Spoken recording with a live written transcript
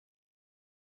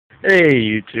Hey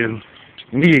YouTube,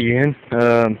 me again.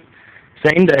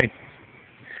 Same day.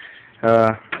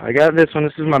 I got this one.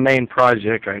 This is my main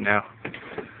project right now.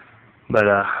 But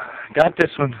got this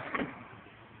one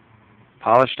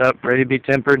polished up, ready to be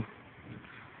tempered.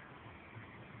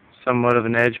 Somewhat of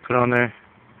an edge put on there.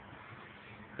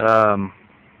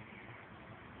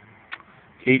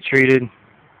 Heat treated,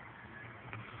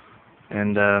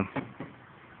 and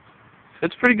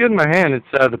it's pretty good in my hand. It's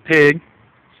the Pig.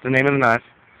 It's the name of the knife.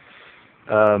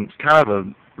 It's kind of a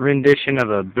rendition of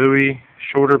a Bowie,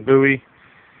 shorter Bowie,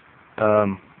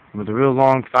 with a real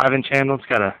long 5-inch handle. It's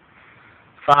got a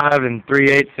 5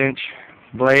 3/8 inch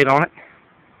blade on it.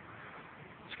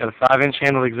 It's got a 5-inch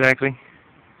handle exactly.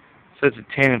 So it's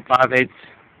a 10 5/8,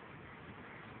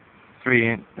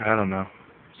 3 inch, I don't know,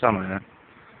 something like that.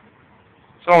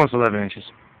 It's almost 11 inches.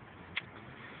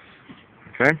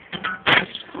 Okay.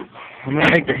 I'm going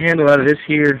to make the handle out of this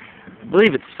here. I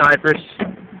believe it's cypress.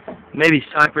 Maybe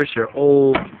cypress or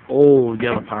old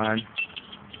yellow pine.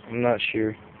 I'm not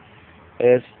sure.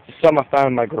 It's something I found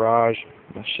in my garage,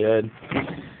 my shed.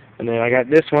 And then I got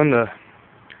this one, the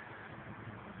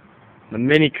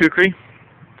Mini Kukri.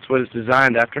 That's what it's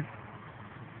designed after.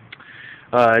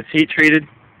 It's heat treated.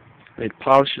 They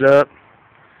polish it up,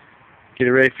 get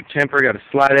it ready for temper. Got a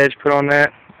slide edge put on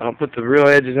that. I don't put the real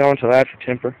edges on until after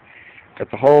temper. Got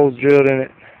the holes drilled in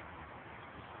it.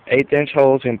 1/8 inch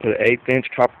holes. Gonna put an 1/8 inch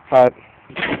copper pipe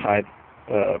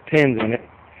pins in it.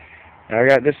 And I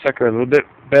got this sucker a little bit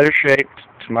better shaped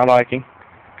to my liking.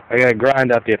 I gotta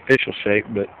grind out the official shape,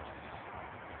 but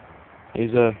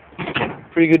he's a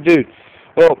pretty good dude.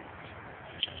 Well,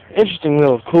 interesting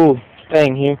little cool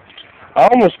thing here. I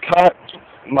almost caught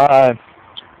my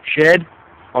shed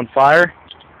on fire.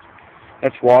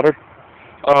 That's water.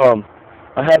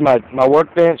 I had my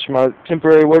workbench, my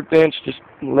temporary workbench, just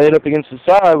laid up against the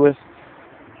side with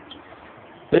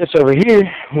this over here,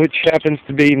 which happens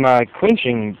to be my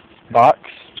quenching box.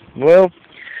 Well,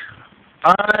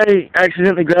 I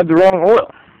accidentally grabbed the wrong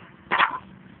oil.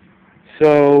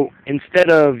 So instead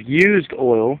of used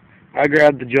oil, I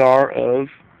grabbed the jar of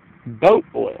boat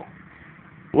oil.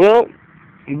 Well,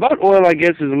 boat oil, I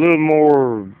guess, is a little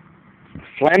more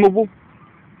flammable.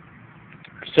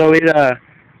 So it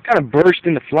kind of burst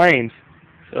into flames.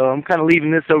 So I'm kind of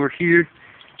leaving this over here.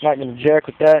 Not going to jack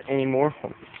with that anymore.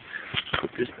 I'll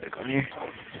put this back on here.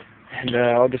 And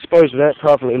I'll dispose of that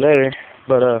properly later.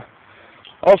 But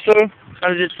also,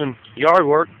 kind of did some yard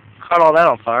work. Caught all that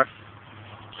on fire.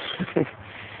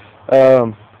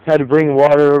 Had to bring the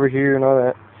water over here and all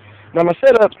that. Now my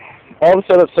setup, all the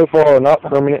setups so far are not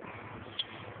permanent.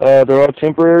 They're all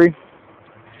temporary.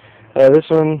 This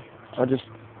one, this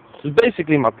is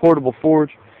basically my portable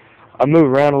forge. I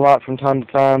move around a lot from time to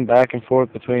time, back and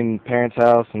forth between parents'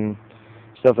 house and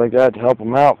stuff like that to help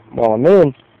them out while I'm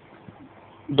in.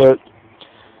 But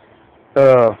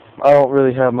I don't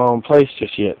really have my own place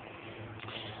just yet.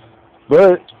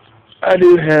 But I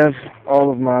do have all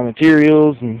of my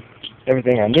materials and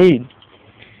everything I need.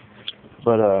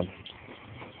 But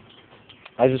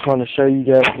I just wanted to show you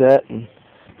guys that and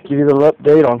give you a little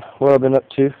update on what I've been up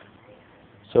to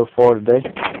so far today.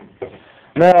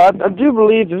 Now, I do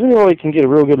believe there's any way we can get a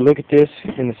real good look at this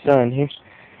in the sun here.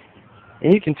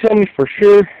 And you can tell me for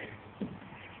sure,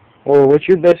 or what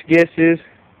your best guess is,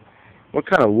 what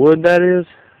kind of wood that is.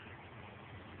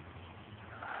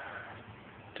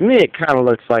 To me, it kind of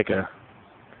looks like a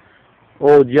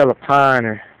old yellow pine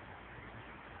or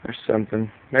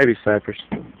something. Maybe cypress.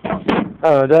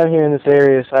 Down here in this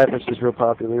area, cypress is real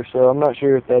popular, so I'm not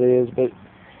sure if that is, but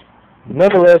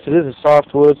nonetheless, it is a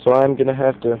softwood, so I'm going to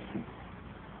have to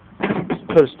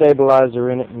put a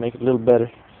stabilizer in it and make it a little better.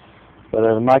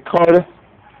 But my Carta,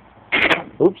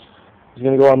 oops, is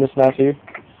going to go on this knife here.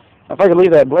 If I could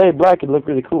leave that blade black, it'd look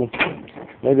really cool.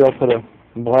 Maybe I'll put a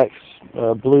black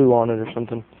blue on it or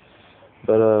something.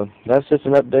 But that's just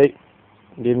an update.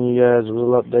 I'm giving you guys a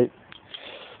little update.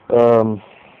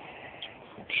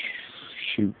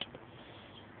 Shoot.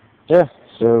 Yeah,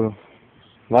 so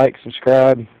like,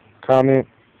 subscribe, comment,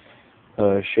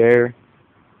 share,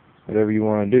 whatever you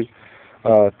want to do.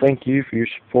 Thank you for your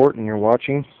support and your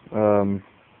watching.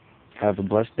 Have a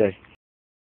blessed day.